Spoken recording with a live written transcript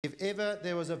If ever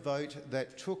there was a vote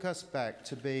that took us back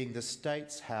to being the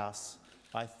state's house,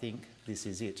 I think this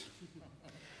is it.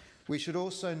 We should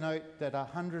also note that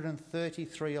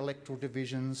 133 electoral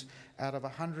divisions out of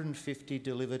 150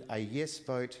 delivered a yes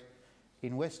vote.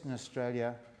 In Western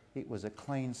Australia, it was a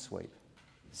clean sweep.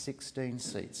 16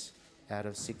 seats out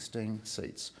of 16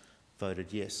 seats voted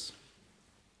yes.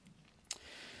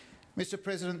 Mr.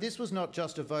 President, this was not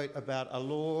just a vote about a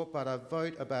law, but a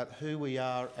vote about who we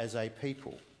are as a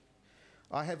people.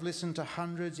 I have listened to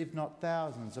hundreds, if not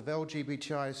thousands, of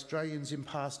LGBTI Australians in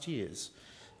past years.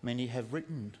 Many have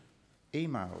written,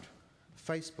 emailed,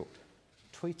 Facebooked,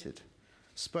 tweeted,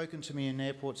 spoken to me in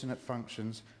airports and at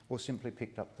functions, or simply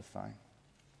picked up the phone.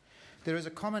 There is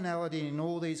a commonality in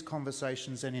all these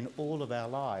conversations and in all of our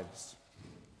lives.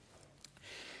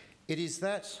 It is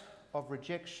that of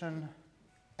rejection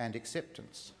and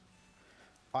acceptance,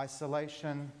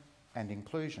 isolation and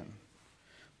inclusion,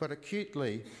 but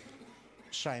acutely,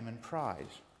 shame and pride.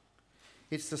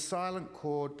 It's the silent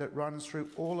chord that runs through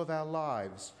all of our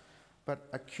lives, but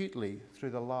acutely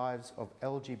through the lives of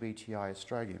LGBTI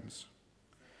Australians.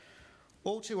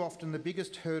 All too often, the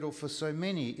biggest hurdle for so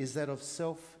many is that of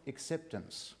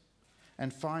self-acceptance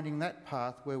and finding that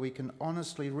path where we can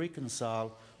honestly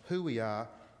reconcile who we are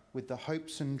with the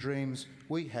hopes and dreams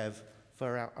we have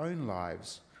for our own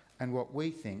lives and what we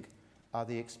think are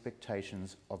the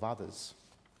expectations of others.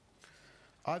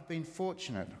 I've been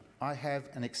fortunate. I have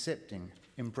an accepting,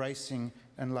 embracing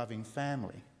and loving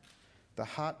family. The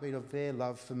heartbeat of their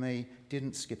love for me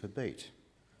didn't skip a beat.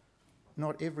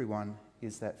 Not everyone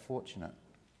is that fortunate.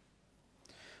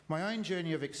 My own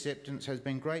journey of acceptance has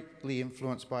been greatly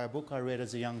influenced by a book I read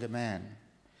as a younger man.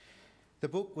 The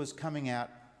book was Coming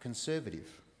Out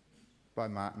Conservative by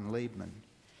Martin Liebman.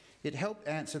 It helped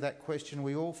answer that question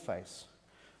we all face.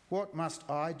 What must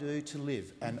I do to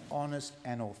live an honest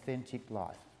and authentic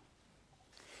life?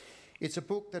 It's a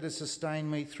book that has sustained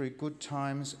me through good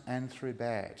times and through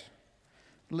bad.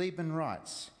 Liebman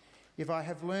writes, "If I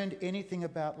have learned anything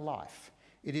about life,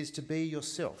 it is to be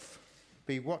yourself.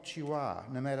 Be what you are,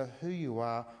 no matter who you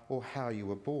are or how you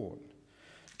were born.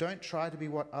 Don't try to be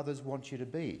what others want you to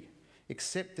be.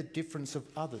 Accept the difference of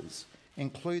others.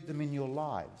 Include them in your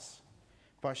lives.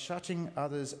 By shutting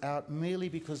others out merely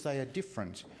because they are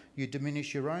different, you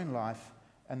diminish your own life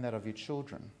and that of your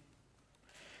children."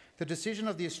 The decision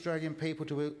of the Australian people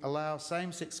to allow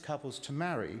same-sex couples to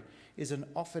marry is an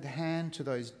offered hand to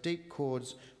those deep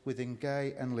chords within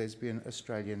gay and lesbian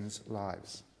Australians'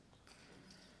 lives.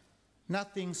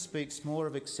 Nothing speaks more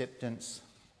of acceptance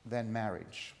than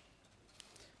marriage.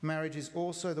 Marriage is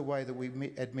also the way that we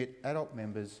admit adult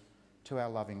members to our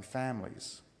loving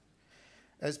families.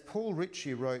 As Paul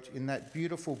Ritchie wrote in that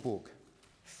beautiful book,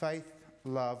 Faith,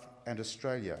 Love and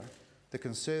Australia, The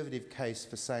Conservative Case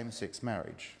for Same-Sex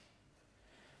Marriage,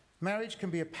 marriage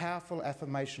can be a powerful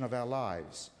affirmation of our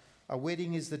lives. A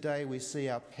wedding is the day we see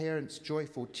our parents'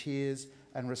 joyful tears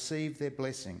and receive their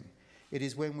blessing. It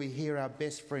is when we hear our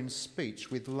best friend's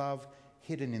speech with love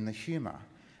hidden in the humour.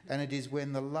 And it is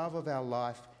when the love of our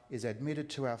life is admitted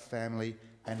to our family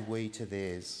and we to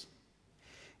theirs.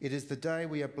 It is the day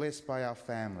we are blessed by our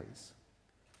families.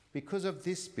 Because of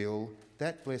this bill,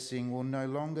 that blessing will no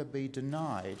longer be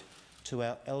denied to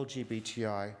our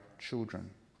LGBTI children.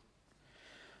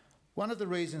 One of the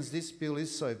reasons this bill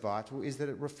is so vital is that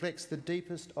it reflects the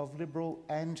deepest of liberal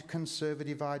and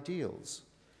conservative ideals.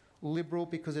 Liberal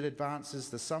because it advances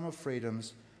the sum of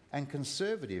freedoms, and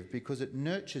conservative because it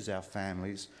nurtures our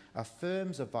families,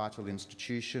 affirms a vital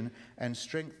institution and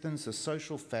strengthens the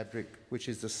social fabric which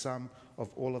is the sum of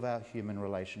all of our human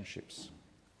relationships.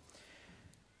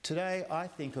 Today I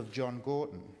think of John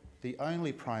Gorton, the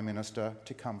only Prime Minister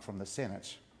to come from the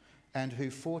Senate, and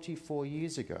who 44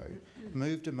 years ago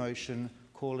moved a motion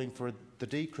calling for the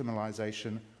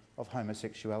decriminalisation of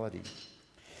homosexuality.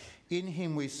 In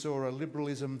him we saw a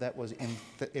liberalism that was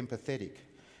empathetic,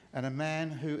 and a man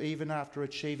who, even after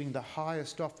achieving the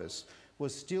highest office,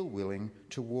 was still willing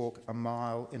to walk a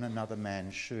mile in another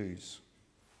man's shoes.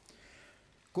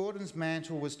 Gordon's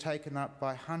mantle was taken up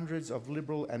by hundreds of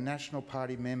Liberal and National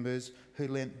Party members who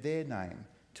lent their name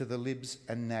to the Libs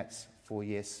and Nats for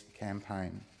Yes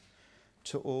campaign.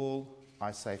 To all,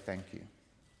 I say thank you.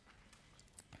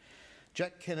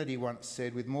 Jack Kennedy once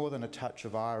said, with more than a touch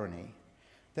of irony,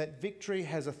 that victory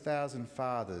has 1,000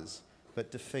 fathers,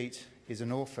 but defeat is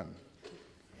an orphan.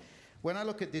 When I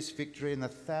look at this victory and the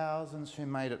thousands who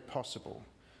made it possible,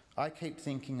 I keep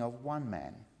thinking of one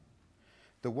man,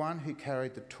 the one who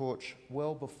carried the torch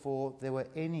well before there were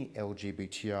any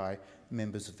LGBTI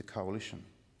members of the coalition.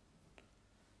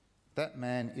 That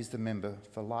man is the member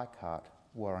for Leichhardt,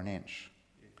 Warren Entsch.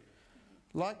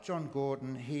 Like John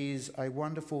Gordon, he's a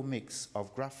wonderful mix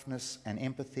of gruffness and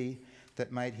empathy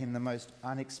that made him the most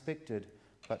unexpected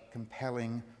but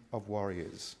compelling of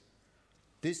warriors.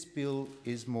 This bill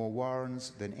is more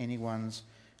Warren's than anyone's.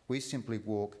 We simply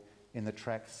walk in the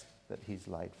tracks that he's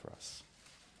laid for us.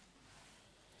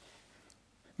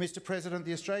 Mr. President,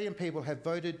 the Australian people have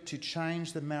voted to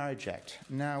change the Marriage Act.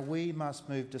 Now we must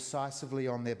move decisively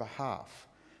on their behalf.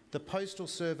 The postal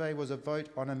survey was a vote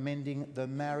on amending the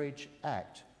Marriage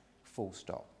Act, full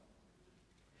stop.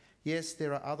 Yes,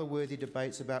 there are other worthy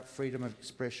debates about freedom of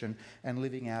expression and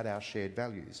living out our shared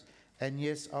values. And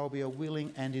yes, I'll be a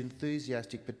willing and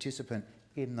enthusiastic participant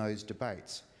in those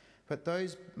debates. But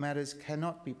those matters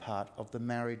cannot be part of the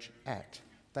Marriage Act.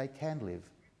 They can live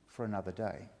for another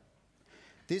day.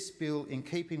 This bill, in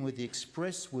keeping with the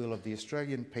express will of the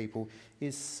Australian people,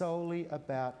 is solely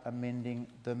about amending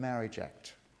the Marriage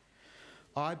Act.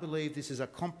 I believe this is a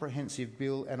comprehensive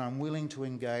bill and I'm willing to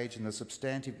engage in the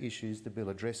substantive issues the bill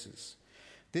addresses.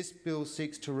 This bill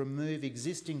seeks to remove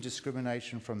existing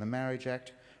discrimination from the Marriage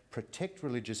Act, protect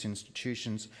religious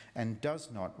institutions and does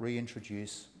not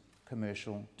reintroduce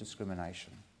commercial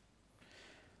discrimination.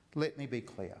 Let me be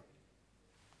clear.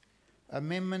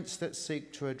 Amendments that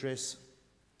seek to address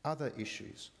other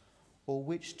issues or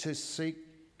which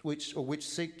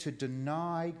seek to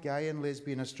deny gay and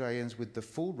lesbian Australians with the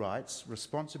full rights,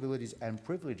 responsibilities and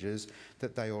privileges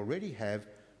that they already have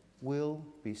will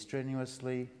be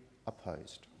strenuously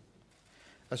opposed.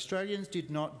 Australians did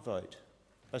not vote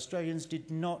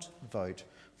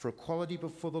for equality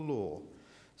before the law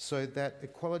so that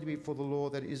equality before the law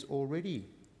that is already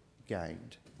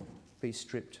gained be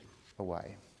stripped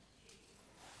away.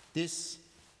 This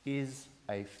is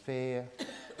a fair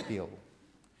bill.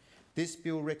 This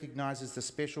bill recognises the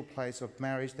special place of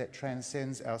marriage that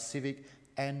transcends our civic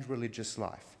and religious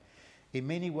life. In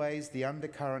many ways, the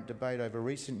undercurrent debate over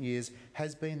recent years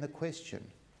has been the question,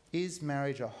 is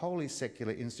marriage a wholly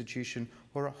secular institution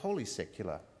or a wholly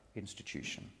secular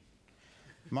institution?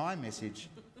 My message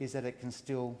is that it can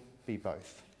still be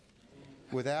both,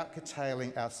 without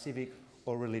curtailing our civic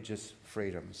or religious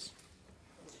freedoms.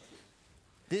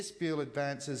 This bill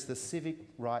advances the civic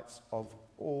rights of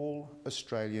all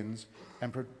Australians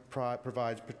and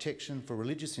provides protection for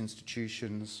religious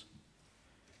institutions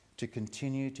to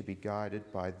continue to be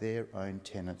guided by their own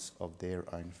tenets of their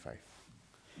own faith.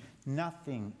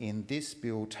 Nothing in this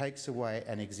bill takes away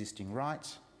an existing right,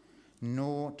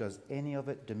 nor does any of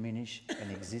it diminish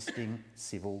an existing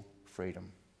civil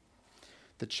freedom.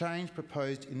 The change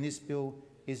proposed in this bill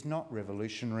is not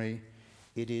revolutionary,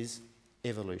 it is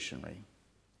evolutionary.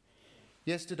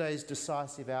 Yesterday's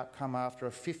decisive outcome after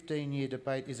a 15-year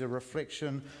debate is a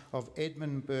reflection of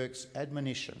Edmund Burke's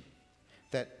admonition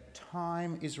that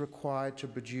time is required to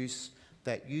produce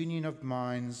that union of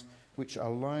minds which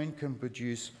alone can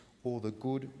produce all the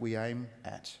good we aim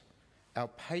at. Our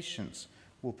patience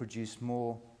will produce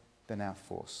more than our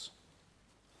force.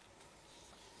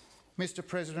 Mr.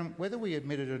 President, whether we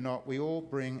admit it or not, we all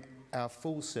bring our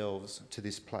full selves to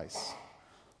this place.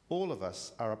 All of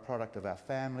us are a product of our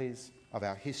families, of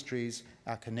our histories,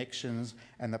 our connections,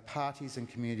 and the parties and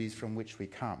communities from which we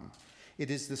come.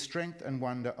 It is the strength and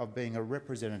wonder of being a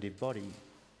representative body.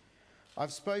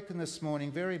 I've spoken this morning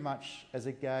very much as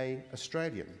a gay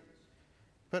Australian,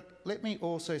 but let me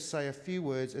also say a few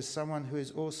words as someone who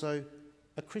is also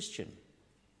a Christian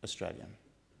Australian.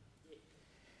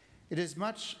 It is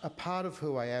much a part of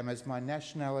who I am as my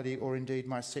nationality or indeed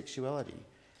my sexuality,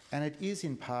 and it is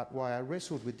in part why I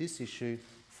wrestled with this issue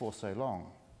for so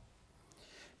long.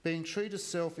 Being true to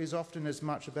self is often as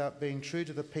much about being true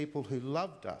to the people who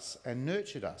loved us and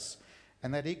nurtured us,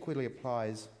 and that equally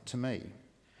applies to me.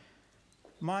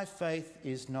 My faith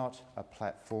is not a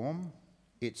platform,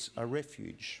 it's a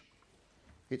refuge.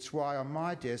 It's why on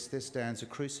my desk there stands a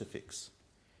crucifix.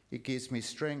 It gives me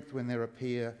strength when there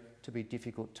appear to be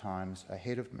difficult times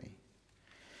ahead of me.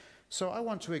 So I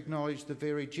want to acknowledge the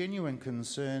very genuine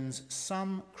concerns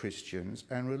some Christians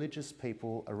and religious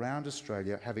people around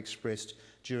Australia have expressed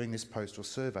during this postal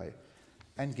survey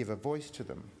and give a voice to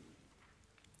them.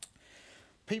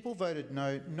 People voted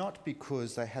no not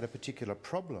because they had a particular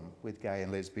problem with gay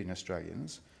and lesbian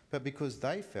Australians, but because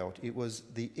they felt it was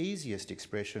the easiest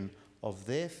expression of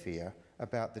their fear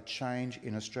about the change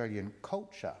in Australian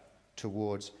culture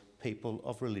towards people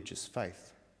of religious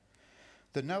faith.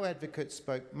 The No advocates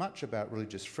spoke much about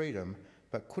religious freedom,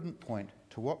 but couldn't point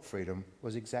to what freedom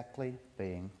was exactly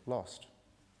being lost.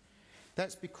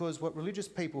 That's because what religious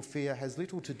people fear has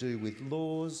little to do with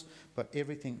laws, but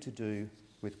everything to do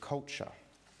with culture.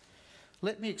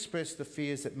 Let me express the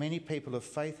fears that many people of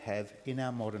faith have in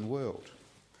our modern world.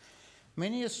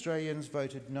 Many Australians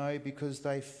voted no because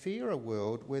they fear a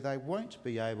world where they won't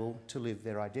be able to live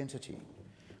their identity,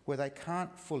 where they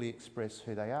can't fully express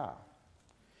who they are.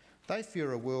 They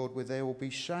fear a world where they will be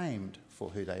shamed for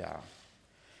who they are.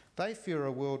 They fear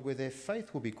a world where their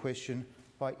faith will be questioned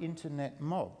by internet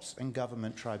mobs and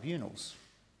government tribunals.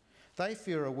 They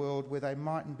fear a world where they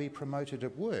mightn't be promoted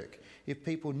at work if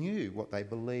people knew what they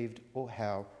believed or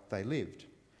how they lived.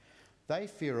 They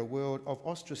fear a world of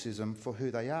ostracism for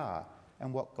who they are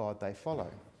and what God they follow.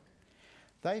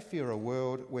 They fear a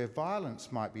world where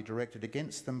violence might be directed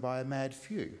against them by a mad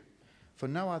few for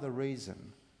no other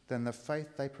reason than the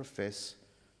faith they profess,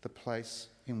 the place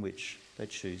in which they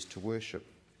choose to worship.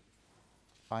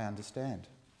 I understand.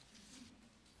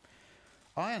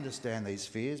 I understand these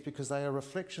fears because they are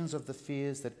reflections of the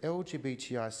fears that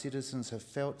LGBTI citizens have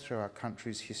felt through our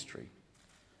country's history.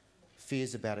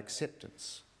 Fears about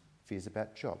acceptance, fears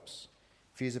about jobs,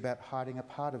 fears about hiding a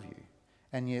part of you,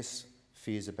 and yes,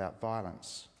 fears about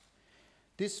violence.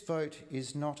 This vote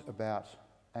is not about,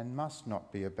 and must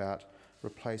not be about,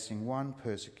 replacing one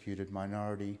persecuted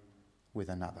minority with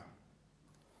another,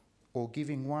 or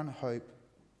giving one hope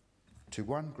to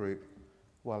one group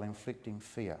while inflicting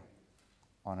fear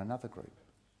on another group.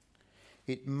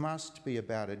 It must be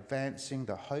about advancing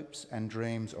the hopes and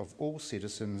dreams of all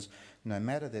citizens, no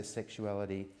matter their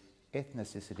sexuality,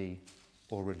 ethnicity,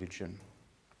 or religion.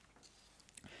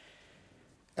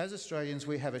 As Australians,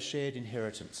 we have a shared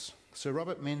inheritance. Sir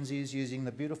Robert Menzies, using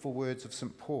the beautiful words of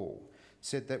St Paul,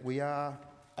 said that we are,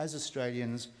 as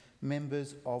Australians,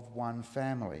 members of one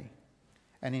family.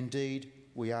 And indeed,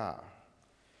 we are.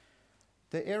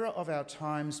 The error of our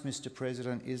times, Mr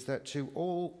President, is that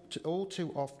all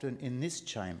too often in this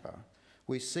chamber,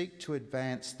 we seek to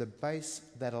advance the base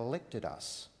that elected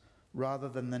us rather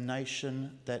than the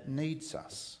nation that needs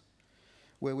us,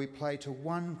 where we play to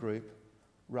one group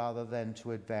rather than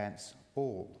to advance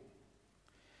all.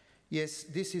 Yes,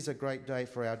 this is a great day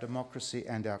for our democracy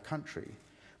and our country,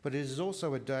 but it is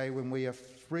also a day when we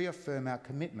reaffirm our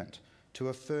commitment to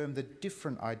affirm the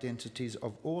different identities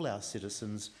of all our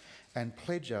citizens and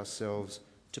pledge ourselves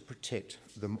to protect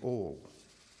them all.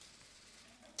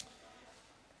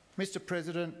 Mr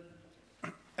President,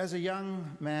 as a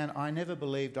young man, I never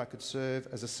believed I could serve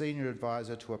as a senior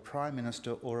advisor to a Prime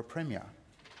Minister or a Premier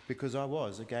because I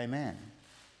was a gay man.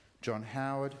 John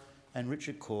Howard and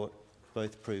Richard Court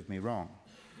both proved me wrong.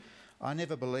 I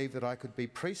never believed that I could be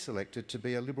pre-selected to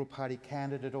be a Liberal Party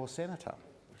candidate or senator.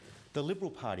 The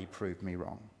Liberal Party proved me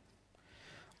wrong.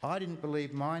 I didn't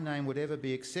believe my name would ever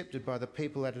be accepted by the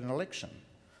people at an election.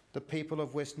 The people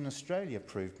of Western Australia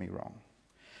proved me wrong.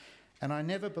 And I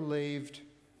never believed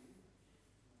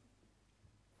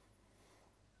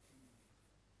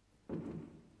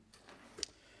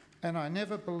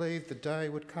the day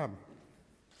would come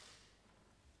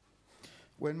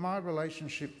when my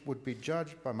relationship would be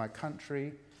judged by my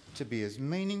country to be as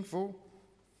meaningful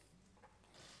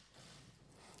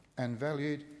and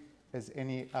valued as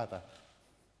any other.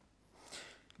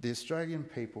 The Australian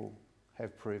people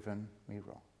have proven me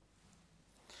wrong.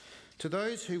 To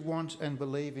those who want and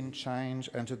believe in change,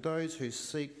 and to those who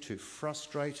seek to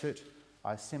frustrate it,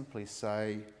 I simply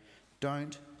say,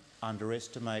 don't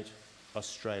underestimate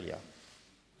Australia.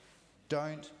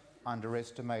 Don't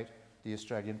underestimate the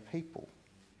Australian people.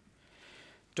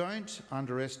 Don't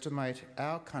underestimate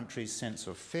our country's sense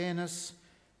of fairness,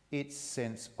 its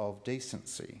sense of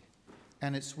decency,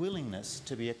 and its willingness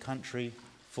to be a country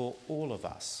for all of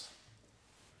us.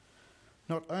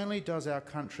 Not only does our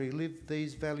country live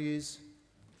these values,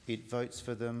 it votes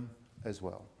for them as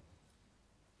well.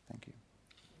 Thank you.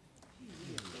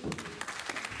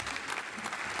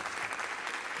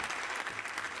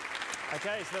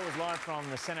 Okay, so that was live from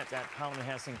the Senate at Parliament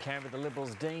House in Canberra. The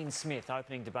Liberals' Dean Smith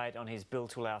opening debate on his bill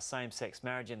to allow same-sex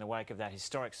marriage in the wake of that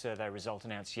historic survey result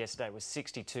announced yesterday, with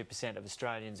 62% of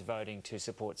Australians voting to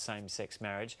support same-sex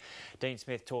marriage. Dean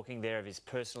Smith talking there of his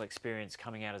personal experience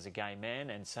coming out as a gay man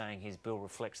and saying his bill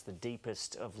reflects the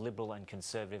deepest of Liberal and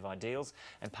Conservative ideals,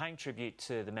 and paying tribute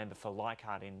to the member for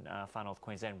Leichhardt in Far North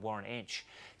Queensland, Warren Entsch,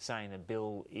 saying the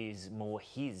bill is more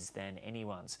his than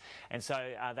anyone's. And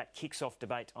so that kicks off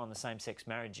debate on the same-sex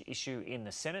marriage issue in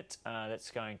the Senate.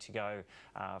 That's going to go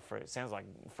for, it sounds like,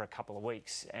 for a couple of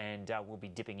weeks, and we'll be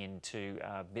dipping into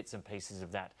bits and pieces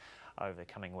of that over the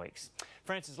coming weeks.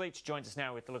 Francis Leach joins us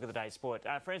now with the look of the day's sport.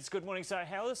 Francis, good morning. So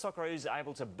how are the Socceroos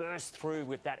able to burst through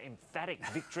with that emphatic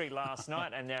victory last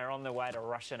night, and they're on their way to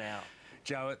Russia now?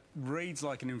 Joe, it reads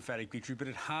like an emphatic victory, but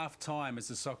at half-time, as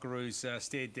the Socceroos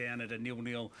stared down at a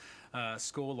 0-0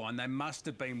 scoreline, they must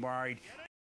have been worried